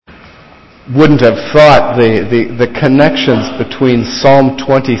wouldn't have thought the connections between Psalm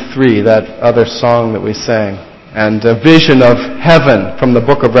 23, that other song that we sang, and a vision of heaven from the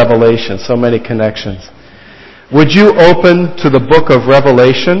book of Revelation. So many connections. Would you open to the book of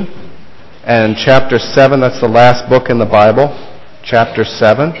Revelation and chapter 7? That's the last book in the Bible, chapter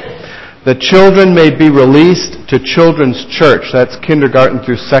 7. The children may be released to children's church. That's kindergarten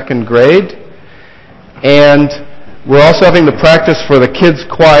through second grade. And we're also having the practice for the kids'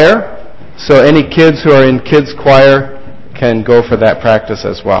 choir. So any kids who are in kids' choir can go for that practice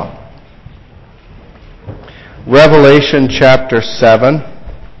as well. Revelation chapter 7.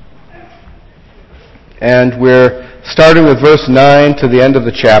 And we're starting with verse 9 to the end of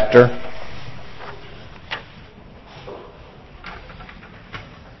the chapter.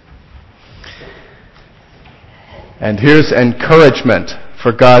 And here's encouragement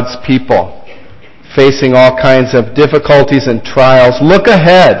for God's people facing all kinds of difficulties and trials. Look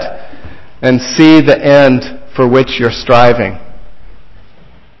ahead and see the end for which you're striving.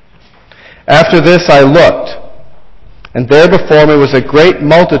 After this I looked, and there before me was a great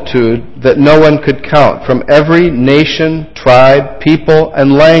multitude that no one could count, from every nation, tribe, people,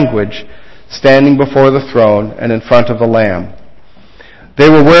 and language, standing before the throne and in front of the Lamb. They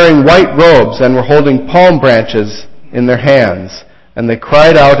were wearing white robes and were holding palm branches in their hands, and they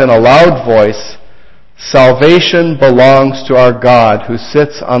cried out in a loud voice, "Salvation belongs to our God who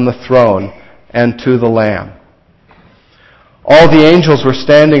sits on the throne and to the Lamb." All the angels were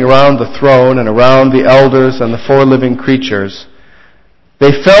standing around the throne and around the elders and the four living creatures.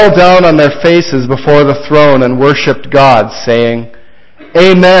 They fell down on their faces before the throne and worshipped God, saying,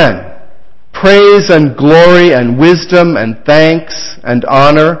 "Amen. Praise and glory and wisdom and thanks and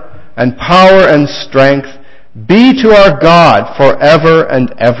honor and power and strength be to our God forever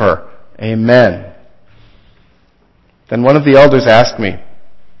and ever. Amen." Then one of the elders asked me,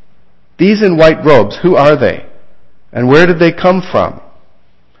 "These in white robes, who are they? And where did they come from?"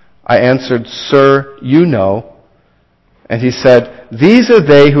 I answered, "Sir, you know." And he said, "These are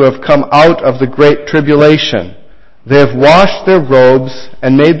they who have come out of the great tribulation. They have washed their robes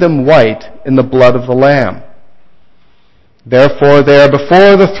and made them white in the blood of the Lamb. Therefore they are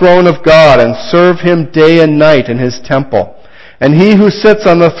before the throne of God and serve him day and night in his temple. And he who sits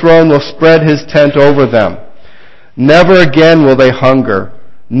on the throne will spread his tent over them. Never again will they hunger.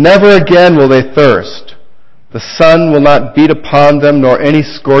 Never again will they thirst. The sun will not beat upon them, nor any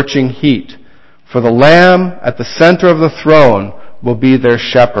scorching heat. For the Lamb at the center of the throne will be their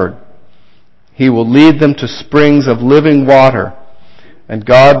shepherd. He will lead them to springs of living water, and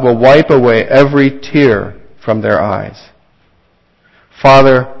God will wipe away every tear from their eyes."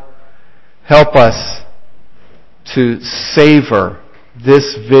 Father, help us to savor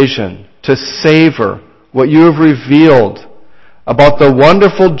this vision, to savor what you have revealed about the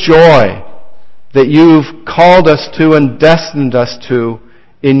wonderful joy that you've called us to and destined us to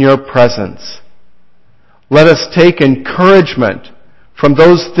in your presence. Let us take encouragement from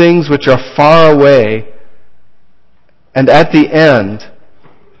those things which are far away and at the end,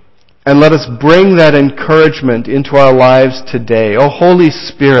 and let us bring that encouragement into our lives today. Oh, Holy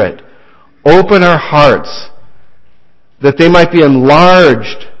Spirit, open our hearts that they might be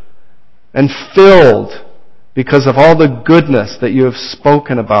enlarged and filled because of all the goodness that you have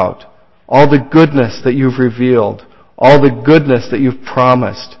spoken about, all the goodness that you've revealed, all the goodness that you've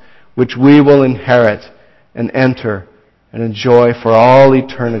promised, which we will inherit and enter and enjoy for all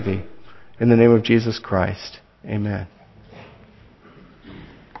eternity. In the name of Jesus Christ, amen.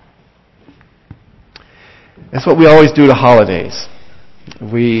 That's what we always do to holidays.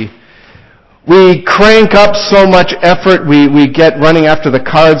 We crank up so much effort. We get running after the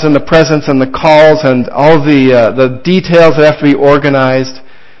cards and the presents and the calls and all the details that have to be organized.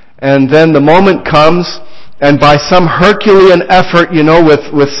 And then the moment comes, and by some Herculean effort,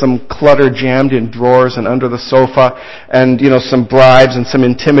 with some clutter jammed in drawers and under the sofa, and, some bribes and some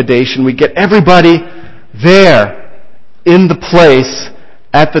intimidation, we get everybody there in the place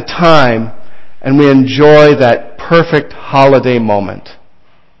at the time, and we enjoy that perfect holiday moment.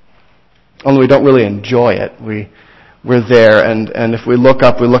 Only we don't really enjoy it. We're there, and if we look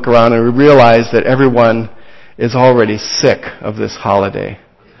up, we look around, and we realize that everyone is already sick of this holiday.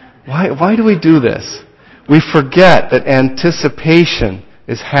 Why do we do this? We forget that anticipation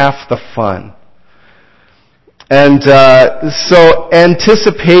is half the fun. And so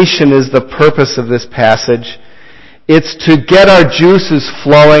anticipation is the purpose of this passage. It's to get our juices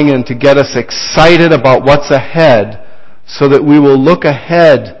flowing and to get us excited about what's ahead so that we will look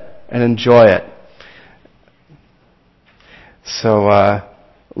ahead and enjoy it. So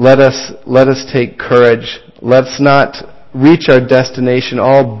let us take courage. Let's not reach our destination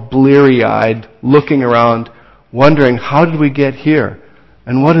all bleary-eyed, looking around, wondering, how did we get here?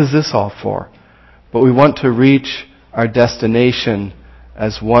 And what is this all for? But we want to reach our destination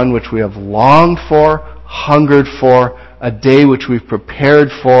as one which we have longed for, hungered for, a day which we've prepared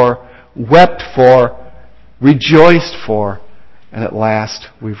for, wept for, rejoiced for, and at last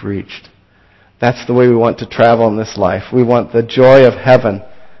we've reached. That's the way we want to travel in this life. We want the joy of heaven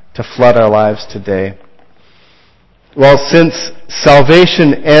to flood our lives today. Well, since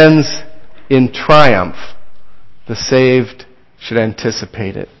salvation ends in triumph, the saved should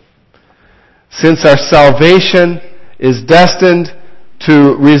anticipate it. Since our salvation is destined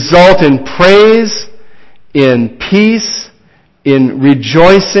to result in praise, in peace, in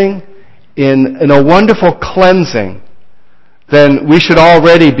rejoicing, in a wonderful cleansing, then we should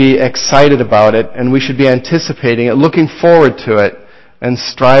already be excited about it, and we should be anticipating it, looking forward to it, and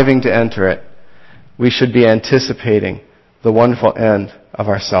striving to enter it. We should be anticipating the wonderful end of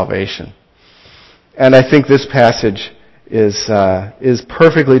our salvation. And I think this passage is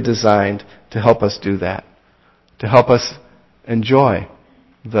perfectly designed to help us do that, to help us enjoy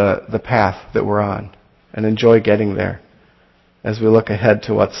the path that we're on and enjoy getting there as we look ahead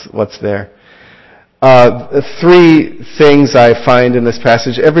to what's there. Three things I find in this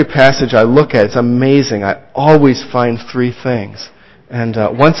passage. Every passage I look at, it's amazing. I always find three things. And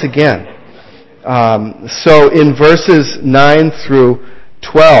once again, so in verses 9 through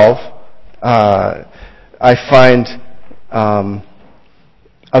 12, I find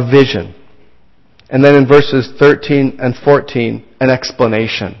a vision. And then in verses 13 and 14, an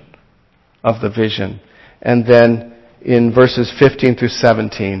explanation of the vision. And then in verses 15 through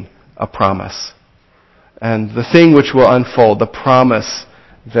 17, a promise. And the thing which will unfold, the promise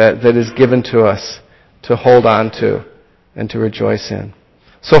that is given to us to hold on to and to rejoice in.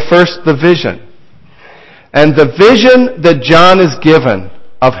 So first, the vision. And the vision that John is given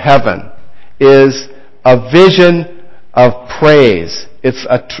of heaven is a vision of praise. It's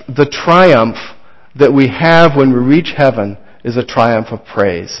the triumph that we have when we reach heaven is a triumph of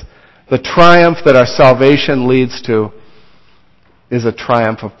praise. The triumph that our salvation leads to is a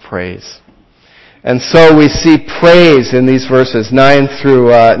triumph of praise. And so we see praise in these verses 9 through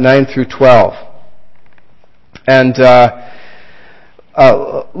 12. And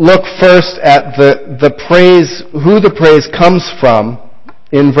look first at the praise, who the praise comes from.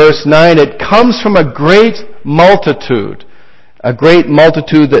 In verse 9, it comes from a great multitude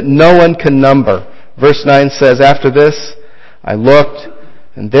that no one can number. Verse 9 says, after this, I looked,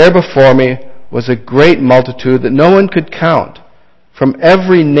 and there before me was a great multitude that no one could count, from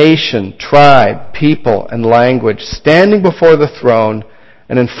every nation, tribe, people, and language, standing before the throne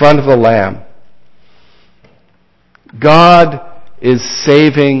and in front of the Lamb. God is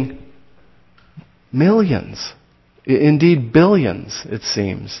saving millions, indeed billions, it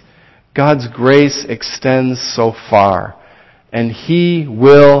seems. God's grace extends so far, and He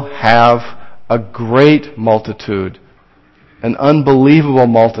will have a great multitude, an unbelievable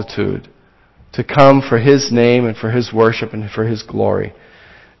multitude, to come for His name and for His worship and for His glory.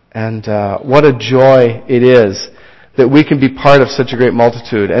 And what a joy it is that we can be part of such a great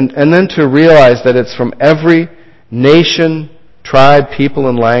multitude. And then to realize that it's from every nation, tribe, people,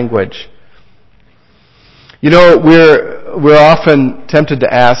 and language. You know, we're often tempted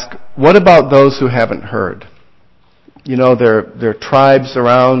to ask, what about those who haven't heard? You know, there are tribes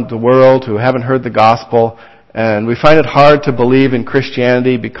around the world who haven't heard the gospel, and we find it hard to believe in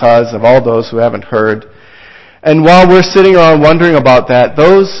Christianity because of all those who haven't heard. And while we're sitting around wondering about that,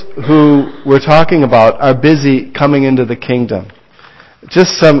 those who we're talking about are busy coming into the kingdom.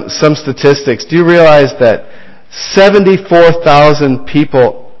 Just some statistics. Do you realize that 74,000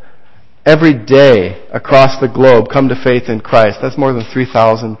 people every day across the globe come to faith in Christ? That's more than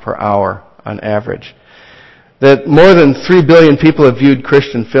 3,000 per hour on average. That more than 3 billion people have viewed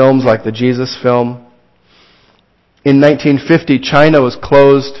Christian films like the Jesus film. In 1950, China was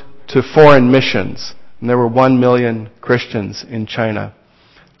closed to foreign missions, and there were 1 million Christians in China.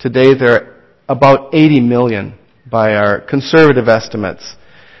 Today, there are about 80 million by our conservative estimates,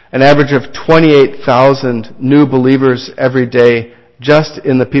 an average of 28,000 new believers every day just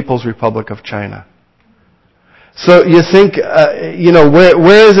in the People's Republic of China. So you think,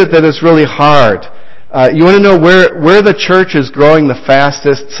 where is it that it's really hard? You want to know where the church is growing the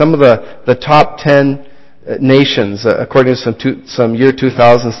fastest? Some of the top 10 nations, according to some year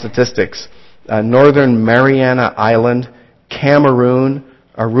 2000 statistics. Northern Mariana Island, Cameroon,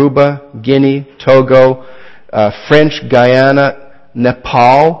 Aruba, Guinea, Togo, French Guyana,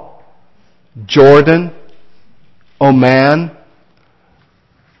 Nepal, Jordan, Oman.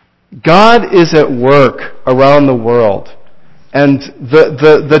 God is at work around the world And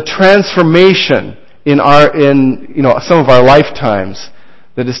the transformation in some of our lifetimes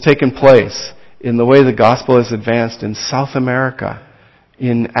that has taken place in the way the gospel has advanced in South America,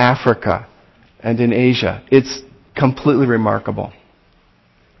 in Africa, and in Asia. It's completely remarkable.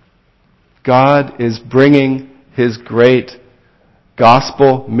 God is bringing His great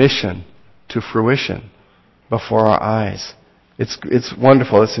gospel mission to fruition before our eyes. It's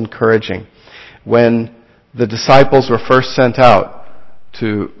wonderful. It's encouraging. When the disciples were first sent out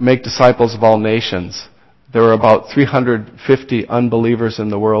to make disciples of all nations, there were about 350 unbelievers in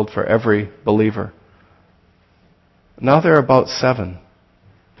the world for every believer. Now there are about 7.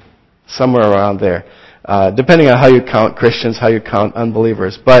 Somewhere around there. Depending on how you count Christians, how you count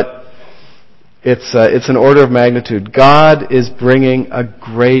unbelievers. But it's an order of magnitude. God is bringing a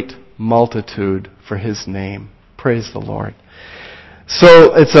great multitude for His name. Praise the Lord.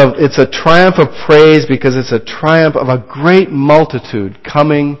 So it's a triumph of praise because it's a triumph of a great multitude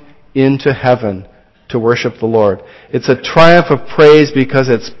coming into heaven to worship the Lord. It's a triumph of praise because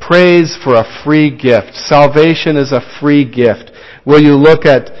it's praise for a free gift. Salvation is a free gift. Will you look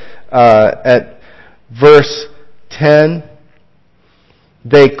at verse 10?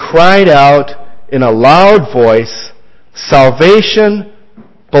 They cried out in a loud voice, "Salvation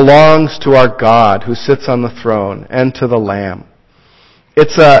belongs to our God who sits on the throne and to the Lamb."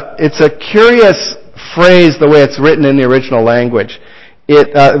 It's a curious phrase the way it's written in the original language.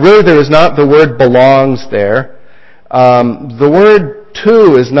 Really there is not the word belongs there. The word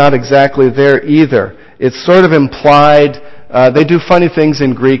to is not exactly there either. It's sort of implied. They do funny things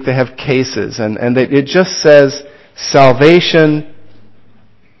in Greek. They have cases, and it just says salvation,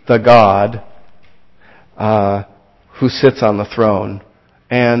 the God who sits on the throne,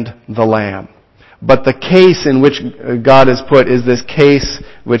 and the Lamb. But the case in which God is put is this case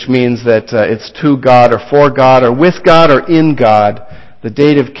which means that it's to God or for God or with God or in God, the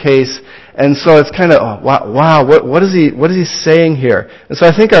dative case. And so it's kind of, wow, what is he saying here? And so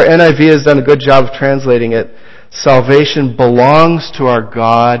I think our NIV has done a good job of translating it. Salvation belongs to our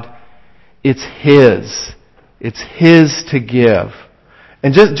God. It's His. It's His to give.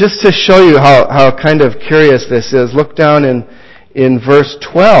 And just to show you how kind of curious this is, look down in verse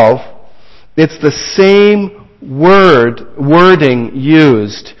 12. It's the same wording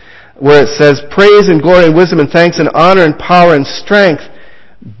used where it says, "Praise and glory and wisdom and thanks and honor and power and strength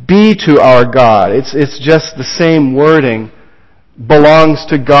be to our God." It's just the same wording. Belongs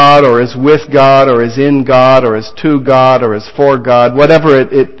to God, or is with God, or is in God, or is to God, or is for God, whatever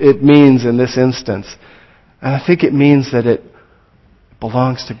it means in this instance. And I think it means that it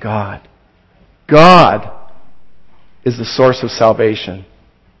belongs to God. God is the source of salvation.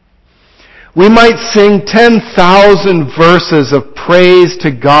 We might sing 10,000 verses of praise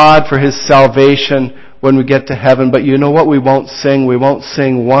to God for His salvation when we get to heaven, but you know what we won't sing? We won't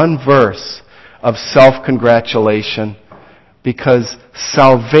sing one verse of self-congratulation, because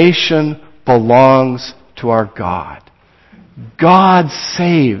salvation belongs to our God. God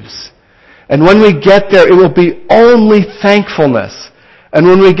saves. And when we get there, it will be only thankfulness. And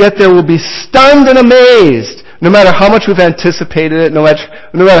when we get there, we'll be stunned and amazed. No matter how much we've anticipated it, no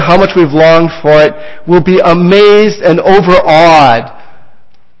matter how much we've longed for it, we'll be amazed and overawed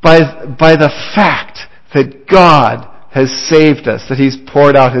by the fact that God has saved us, that He's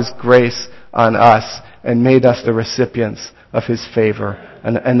poured out His grace on us and made us the recipients of His favor,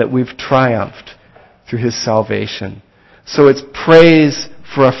 and that we've triumphed through His salvation. So it's praise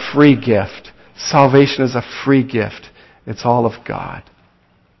for a free gift. Salvation is a free gift. It's all of God.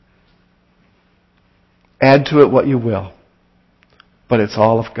 Add to it what you will, but it's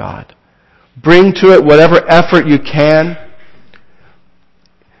all of God. Bring to it whatever effort you can.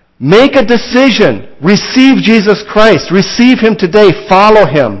 Make a decision. Receive Jesus Christ. Receive Him today. Follow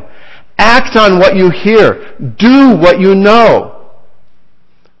Him. Act on what you hear. Do what you know.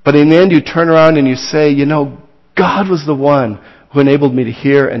 But in the end, you turn around and you say, God was the one who enabled me to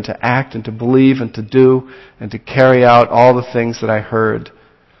hear and to act and to believe and to do and to carry out all the things that I heard.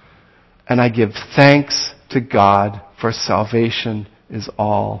 And I give thanks to God, for salvation is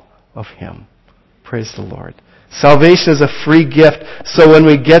all of Him. Praise the Lord. Salvation is a free gift, so when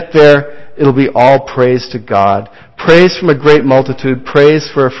we get there, it'll be all praise to God. Praise from a great multitude, praise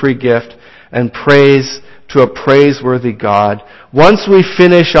for a free gift, and praise to a praiseworthy God. Once we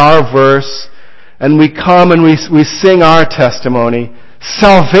finish our verse, and we come and we sing our testimony,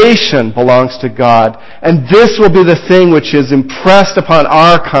 salvation belongs to God. And this will be the thing which is impressed upon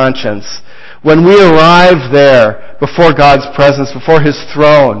our conscience when we arrive there before God's presence, before His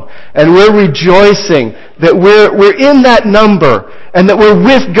throne, and we're rejoicing that we're in that number, and that we're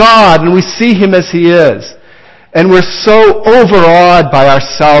with God, and we see Him as He is. And we're so overawed by our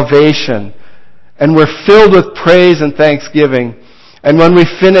salvation. And we're filled with praise and thanksgiving. And when we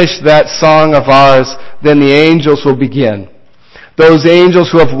finish that song of ours, then the angels will begin. Those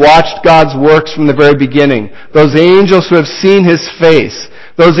angels who have watched God's works from the very beginning. Those angels who have seen His face.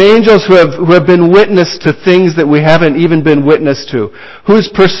 Those angels who have been witness to things that we haven't even been witness to. Whose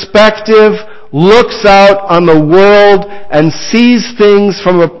perspective looks out on the world and sees things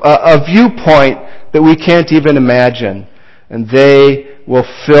from a viewpoint that we can't even imagine. And they will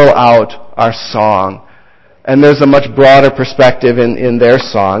fill out our song. And there's a much broader perspective in their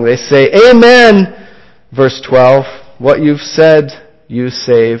song. They say, Amen! Verse 12, what you've said, you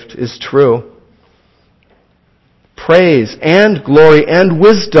saved, is true. Praise and glory and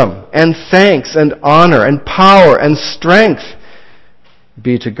wisdom and thanks and honor and power and strength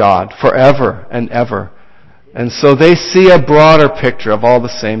be to God forever and ever. And so they see a broader picture of all the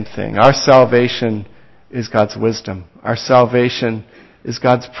same thing. Our salvation is God's wisdom. Our salvation is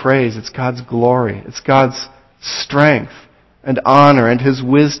God's praise. It's God's glory. It's God's strength and honor and His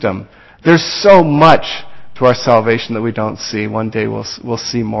wisdom. There's so much to our salvation that we don't see. One day we'll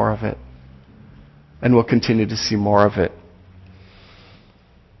see more of it. And we'll continue to see more of it.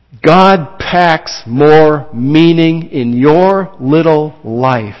 God packs more meaning in your little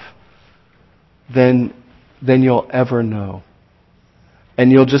life than you'll ever know.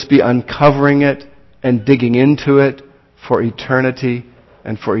 And you'll just be uncovering it and digging into it for eternity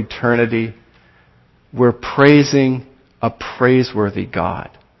and for eternity. We're praising a praiseworthy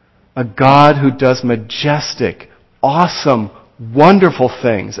God. A God who does majestic, awesome, wonderful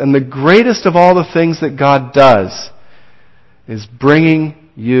things. And the greatest of all the things that God does is bringing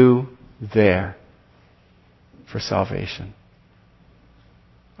you there for salvation.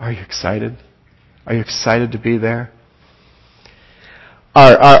 Are you excited? Are you excited to be there?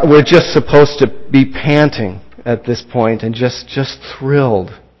 We're just supposed to be panting at this point and just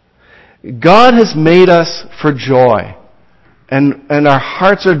thrilled. God has made us for joy, and our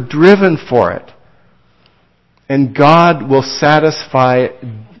hearts are driven for it. And God will satisfy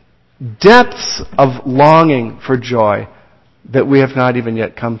depths of longing for joy that we have not even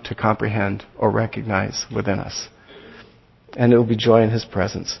yet come to comprehend or recognize within us. And it will be joy in His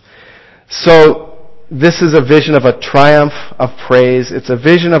presence. So, this is a vision of a triumph of praise. It's a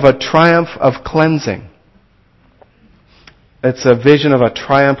vision of a triumph of cleansing. It's a vision of a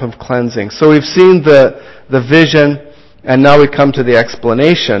triumph of cleansing. So we've seen the vision, and now we come to the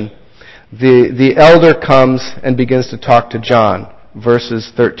explanation. The elder comes and begins to talk to John,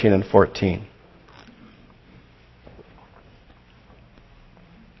 verses 13 and 14.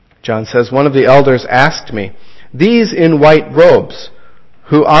 John says, one of the elders asked me, these in white robes,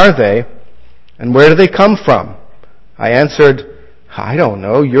 who are they, and where do they come from? I answered, I don't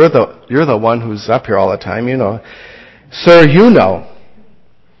know. You're the one who's up here all the time, you know. Sir, you know.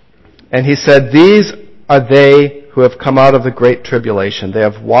 And he said, these are they who have come out of the great tribulation. They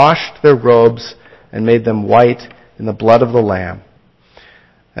have washed their robes and made them white in the blood of the Lamb.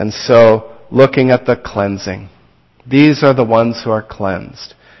 And so, looking at the cleansing, these are the ones who are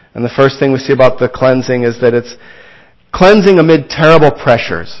cleansed. And the first thing we see about the cleansing is that it's cleansing amid terrible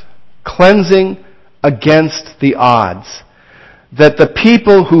pressures. Cleansing against the odds. That the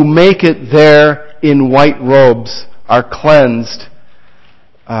people who make it there in white robes are cleansed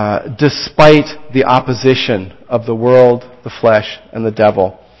despite the opposition of the world, the flesh, and the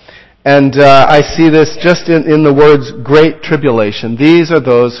devil. And I see this just in the words great tribulation. These are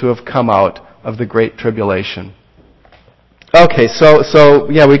those who have come out of the great tribulation. Okay, so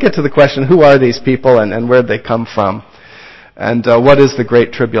we get to the question, who are these people and where did they come from? And what is the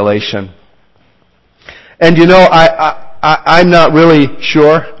great tribulation? And you know, I'm not really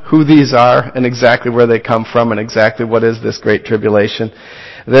sure who these are and exactly where they come from and exactly what is this great tribulation.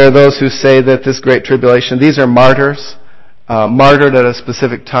 There are those who say that this great tribulation, these are martyrs, martyred at a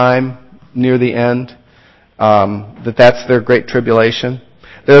specific time near the end, that's their great tribulation.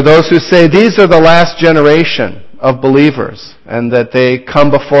 There are those who say these are the last generation of believers and that they come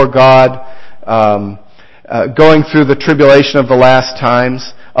before God going through the tribulation of the last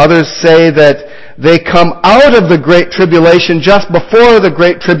times. Others say that they come out of the great tribulation just before the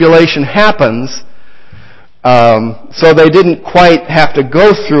great tribulation happens. So they didn't quite have to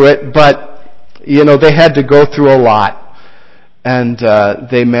go through it, but, you know, they had to go through a lot. And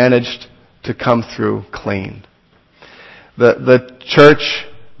they managed to come through clean. The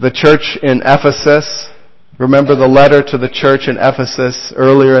church in Ephesus, remember the letter to the church in Ephesus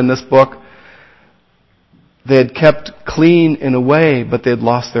earlier in this book? They had kept clean in a way, but they had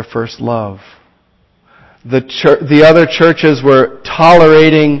lost their first love. The other churches were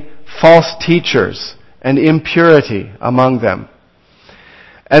tolerating false teachers and impurity among them.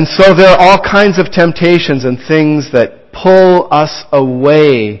 And so there are all kinds of temptations and things that pull us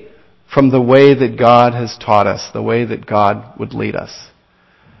away from the way that God has taught us, the way that God would lead us.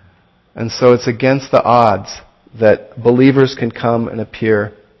 And so it's against the odds that believers can come and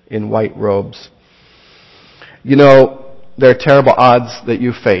appear in white robes. You know, there are terrible odds that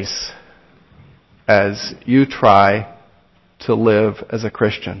you face as you try to live as a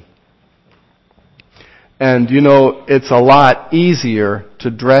Christian. And you know, it's a lot easier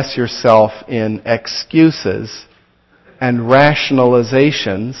to dress yourself in excuses and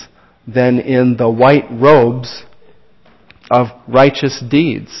rationalizations than in the white robes of righteous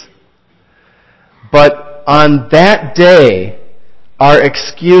deeds. But on that day, our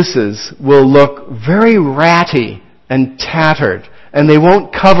excuses will look very ratty and tattered, and they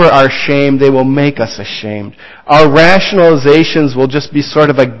won't cover our shame, they will make us ashamed. Our rationalizations will just be sort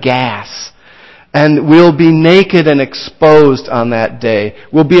of a gas. And we'll be naked and exposed on that day.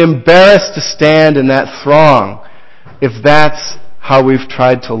 We'll be embarrassed to stand in that throng if that's how we've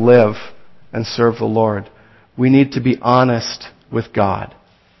tried to live and serve the Lord. We need to be honest with God.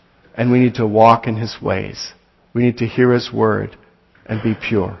 And we need to walk in His ways. We need to hear His word and be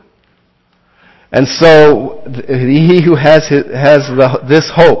pure. And so he who has this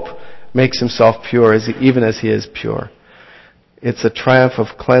hope makes himself pure even as he is pure. It's a triumph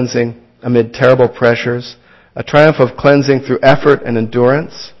of cleansing amid terrible pressures, a triumph of cleansing through effort and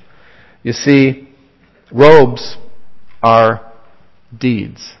endurance. You see, robes are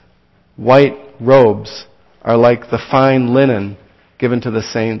deeds. White robes are like the fine linen given to the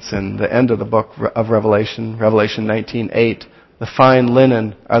saints in the end of the book of Revelation 19:8. The fine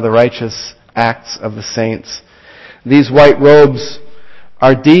linen are the righteous acts of the saints. These white robes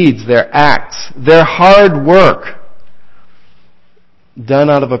are deeds, they're acts, they're hard work done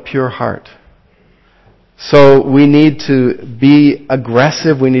out of a pure heart. So we need to be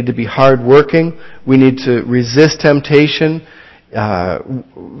aggressive, we need to be hardworking, we need to resist temptation,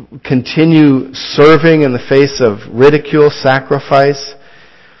 continue serving in the face of ridicule, sacrifice.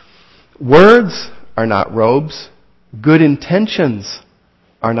 Words are not robes. Good intentions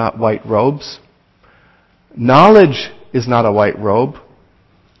are not white robes. Knowledge is not a white robe.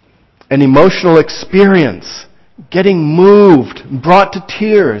 An emotional experience, getting moved, brought to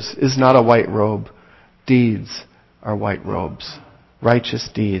tears, is not a white robe. Deeds are white robes. Righteous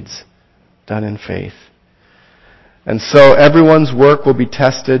deeds done in faith. And so everyone's work will be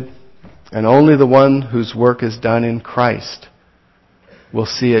tested, and only the one whose work is done in Christ will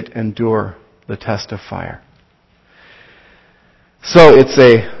see it endure the test of fire. So it's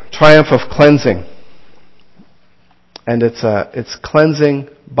a triumph of cleansing. And it's cleansing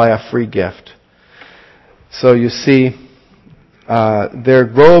by a free gift. So you see, their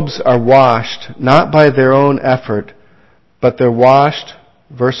robes are washed not by their own effort, but they're washed,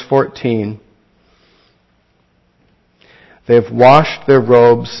 verse 14, they have washed their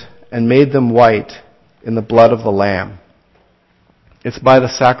robes and made them white in the blood of the Lamb. It's by the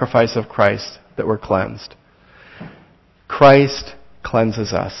sacrifice of Christ that we're cleansed. Christ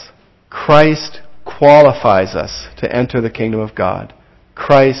cleanses us. Christ qualifies us to enter the kingdom of God.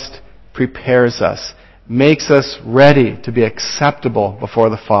 Christ prepares us, makes us ready to be acceptable before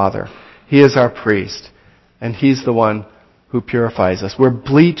the Father. He is our priest, and He's the one who purifies us. We're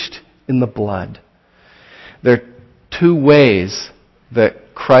bleached in the blood. There are two ways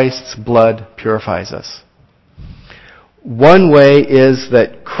that Christ's blood purifies us. One way is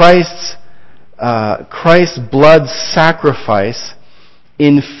that Christ's blood sacrifice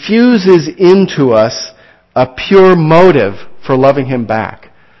infuses into us a pure motive for loving Him back.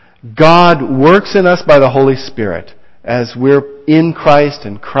 God works in us by the Holy Spirit as we're in Christ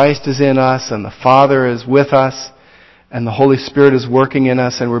and Christ is in us and the Father is with us and the Holy Spirit is working in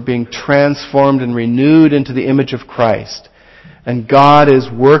us and we're being transformed and renewed into the image of Christ. And God is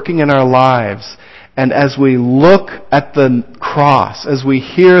working in our lives. And as we look at the cross, as we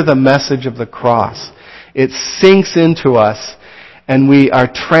hear the message of the cross, it sinks into us and we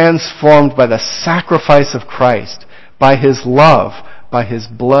are transformed by the sacrifice of Christ, by His love, by His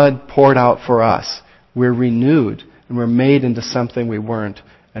blood poured out for us. We're renewed and we're made into something we weren't,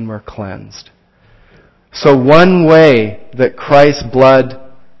 and we're cleansed. So one way that Christ's blood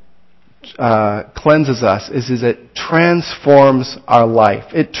cleanses us is it transforms our life.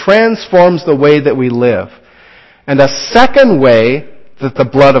 It transforms the way that we live. And a second way that the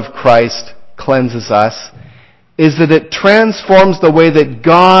blood of Christ cleanses us is that it transforms the way that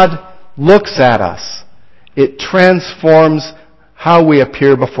God looks at us. It transforms how we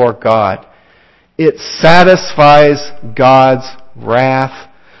appear before God. It satisfies God's wrath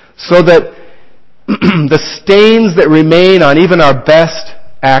so that the stains that remain on even our best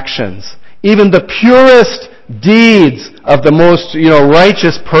actions, even the purest deeds of the most,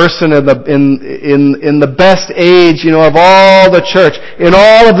 righteous person in the best age, of all the church, in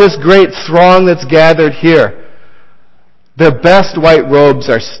all of this great throng that's gathered here, their best white robes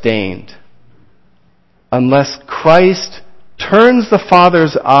are stained. Unless Christ turns the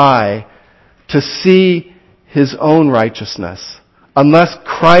Father's eye to see His own righteousness, unless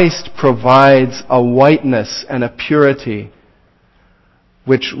Christ provides a whiteness and a purity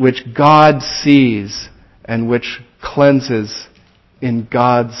which God sees and which cleanses in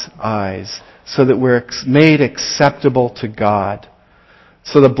God's eyes, so that we're made acceptable to God.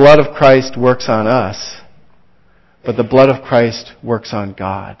 So the blood of Christ works on us, but the blood of Christ works on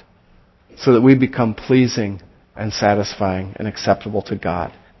God, so that we become pleasing and satisfying and acceptable to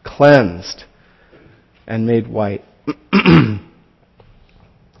God, cleansed and made white.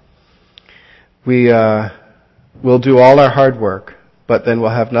 We'll do all our hard work, but then we'll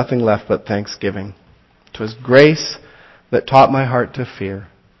have nothing left but thanksgiving. 'Twas grace that taught my heart to fear.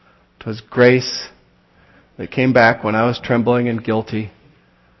 'Twas grace that came back when I was trembling and guilty,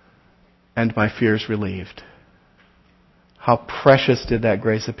 and my fears relieved. How precious did that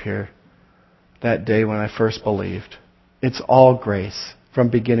grace appear that day when I first believed. It's all grace from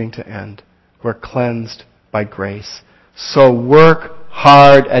beginning to end. We're cleansed by grace. So work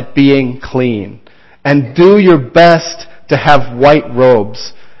hard at being clean, and do your best to have white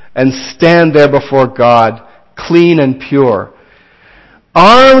robes and stand there before God clean and pure,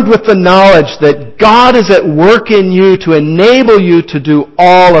 armed with the knowledge that God is at work in you to enable you to do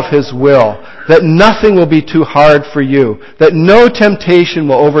all of His will, that nothing will be too hard for you, that no temptation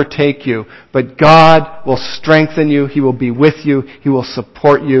will overtake you, but God will strengthen you, He will be with you, He will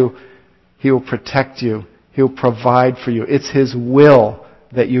support you, He will protect you, He will provide for you. It's His will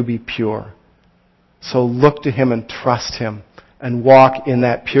that you be pure. So look to Him and trust Him and walk in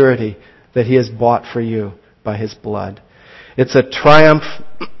that purity that He has bought for you by His blood. It's a triumph.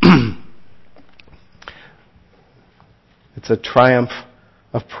 It's a triumph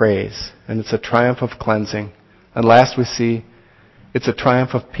of praise, and it's a triumph of cleansing. And last we see, it's a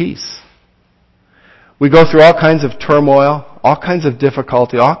triumph of peace. We go through all kinds of turmoil, all kinds of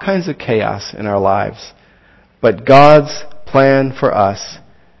difficulty, all kinds of chaos in our lives. But God's plan for us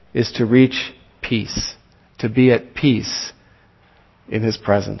is to reach peace, to be at peace in His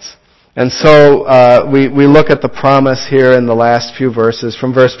presence. And so we look at the promise here in the last few verses,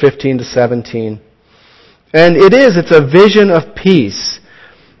 from verse 15 to 17. And it's a vision of peace.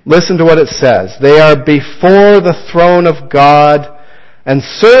 Listen to what it says. They are before the throne of God and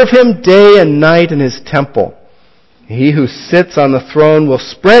serve Him day and night in His temple. He who sits on the throne will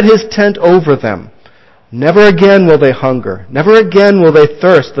spread His tent over them. Never again will they hunger. Never again will they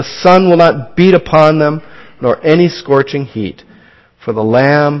thirst. The sun will not beat upon them, nor any scorching heat. For the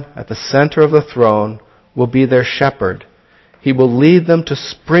Lamb at the center of the throne will be their shepherd. He will lead them to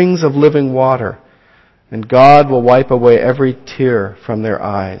springs of living water, and God will wipe away every tear from their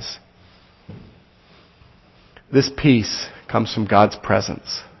eyes. This peace comes from God's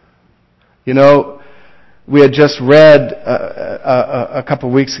presence. We had just read a couple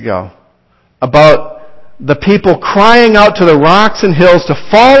of weeks ago about the people crying out to the rocks and hills to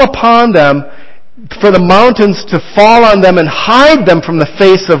fall upon them, for the mountains to fall on them and hide them from the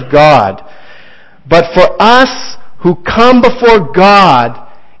face of God. But for us who come before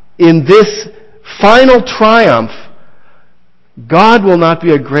God in this final triumph, God will not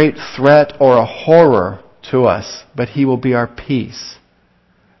be a great threat or a horror to us, but He will be our peace.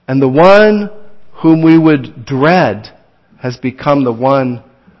 And the one whom we would dread has become the one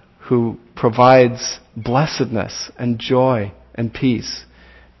who provides blessedness and joy and peace.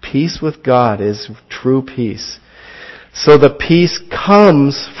 Peace with God is true peace. So the peace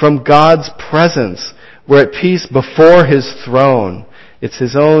comes from God's presence. We're at peace before His throne. It's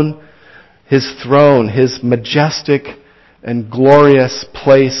His throne, His majestic and glorious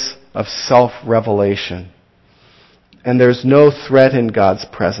place of self-revelation. And there's no threat in God's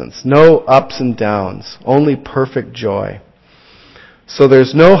presence. No ups and downs. Only perfect joy. So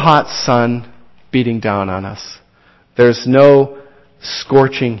there's no hot sun beating down on us. There's no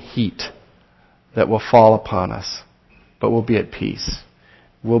scorching heat that will fall upon us. But we'll be at peace.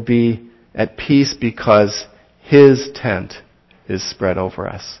 We'll be at peace because His tent is spread over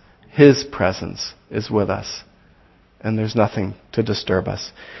us. His presence is with us. And there's nothing to disturb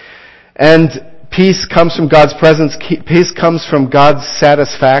us. And peace comes from God's presence. Peace comes from God's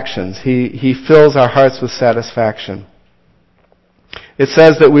satisfactions. He fills our hearts with satisfaction. It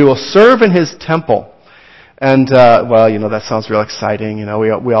says that we will serve in His temple. And, that sounds real exciting.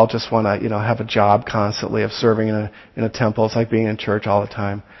 We all just want to, have a job constantly of serving in a temple. It's like being in church all the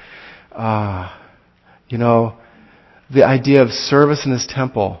time. The idea of service in His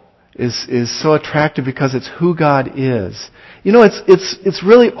temple is so attractive because it's who God is. It's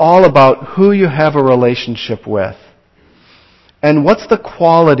really all about who you have a relationship with. And what's the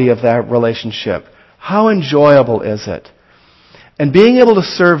quality of that relationship? How enjoyable is it? And being able to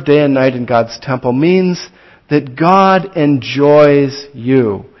serve day and night in God's temple means that God enjoys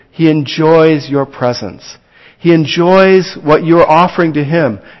you. He enjoys your presence. He enjoys what you're offering to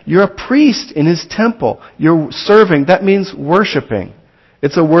Him. You're a priest in His temple. You're serving. That means worshiping.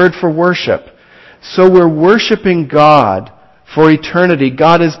 It's a word for worship. So we're worshiping God for eternity.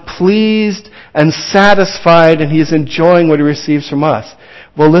 God is pleased and satisfied, and He is enjoying what He receives from us.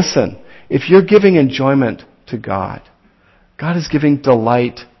 Well, listen, if you're giving enjoyment to God, God is giving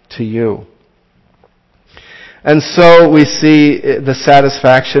delight to you. And so we see the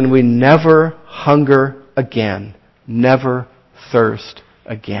satisfaction. We never hunger again. Never thirst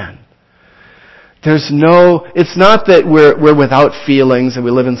again. It's not that we're without feelings and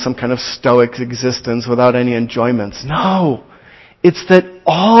we live in some kind of stoic existence without any enjoyments. No. It's that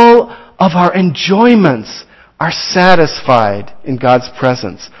all of our enjoyments are satisfied in God's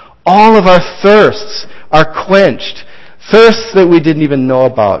presence. All of our thirsts are quenched. Thirsts that we didn't even know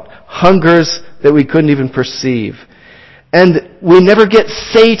about. Hungers that we couldn't even perceive. And we never get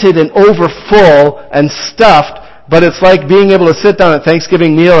sated and overfull and stuffed, but it's like being able to sit down at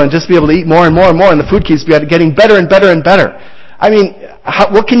Thanksgiving meal and just be able to eat more and more and more, and the food keeps getting better and better and better. I mean,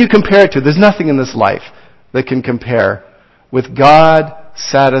 what can you compare it to? There's nothing in this life that can compare with God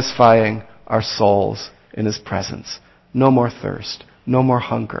satisfying our souls in His presence. No more thirst. No more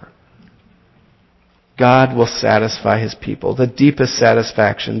hunger. God will satisfy His people. The deepest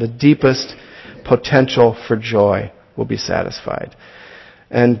satisfaction, the deepest potential for joy will be satisfied.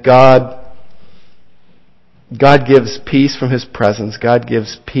 And God gives peace from His presence. God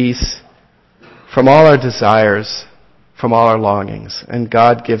gives peace from all our desires, from all our longings. And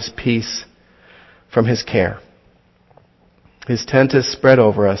God gives peace from His care. His tent is spread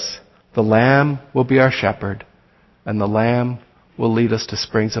over us. The Lamb will be our shepherd, and the Lamb will lead us to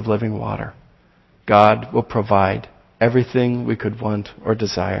springs of living water. God will provide everything we could want or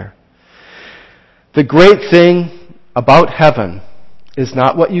desire. The great thing about heaven is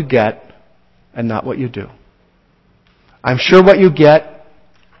not what you get and not what you do. I'm sure what you get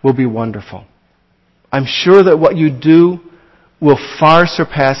will be wonderful. I'm sure that what you do will far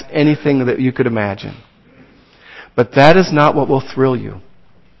surpass anything that you could imagine. But that is not what will thrill you.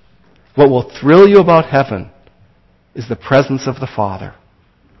 What will thrill you about heaven is the presence of the Father,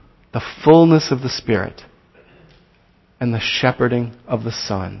 the fullness of the Spirit, and the shepherding of the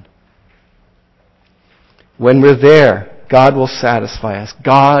Son. When we're there, God will satisfy us.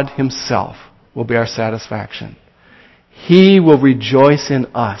 God Himself will be our satisfaction. He will rejoice in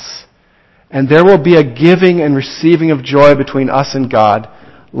us. And there will be a giving and receiving of joy between us and God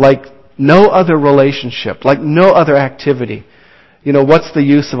like no other relationship, like no other activity. What's the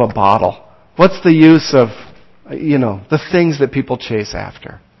use of a bottle? What's the use of, the things that people chase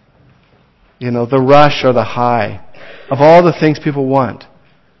after? The rush or the high of all the things people want.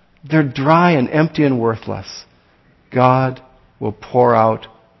 They're dry and empty and worthless. God will pour out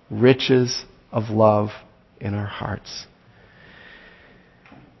riches of love in our hearts.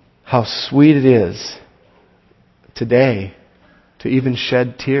 How sweet it is today to even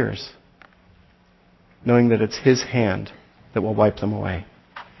shed tears, knowing that it's His hand that will wipe them away.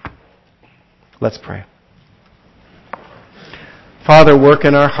 Let's pray. Father, work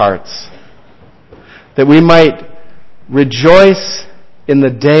in our hearts that we might rejoice in the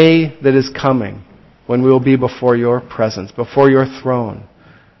day that is coming when we will be before Your presence, before Your throne,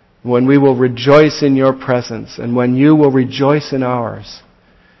 when we will rejoice in Your presence and when You will rejoice in ours,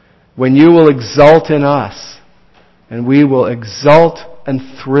 when You will exult in us and we will exult and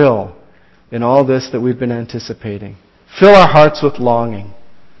thrill in all this that we've been anticipating. Fill our hearts with longing.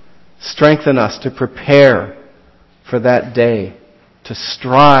 Strengthen us to prepare for that day, to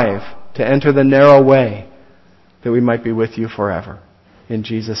strive to enter the narrow way that we might be with You forever. In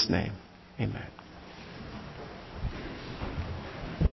Jesus' name, amen.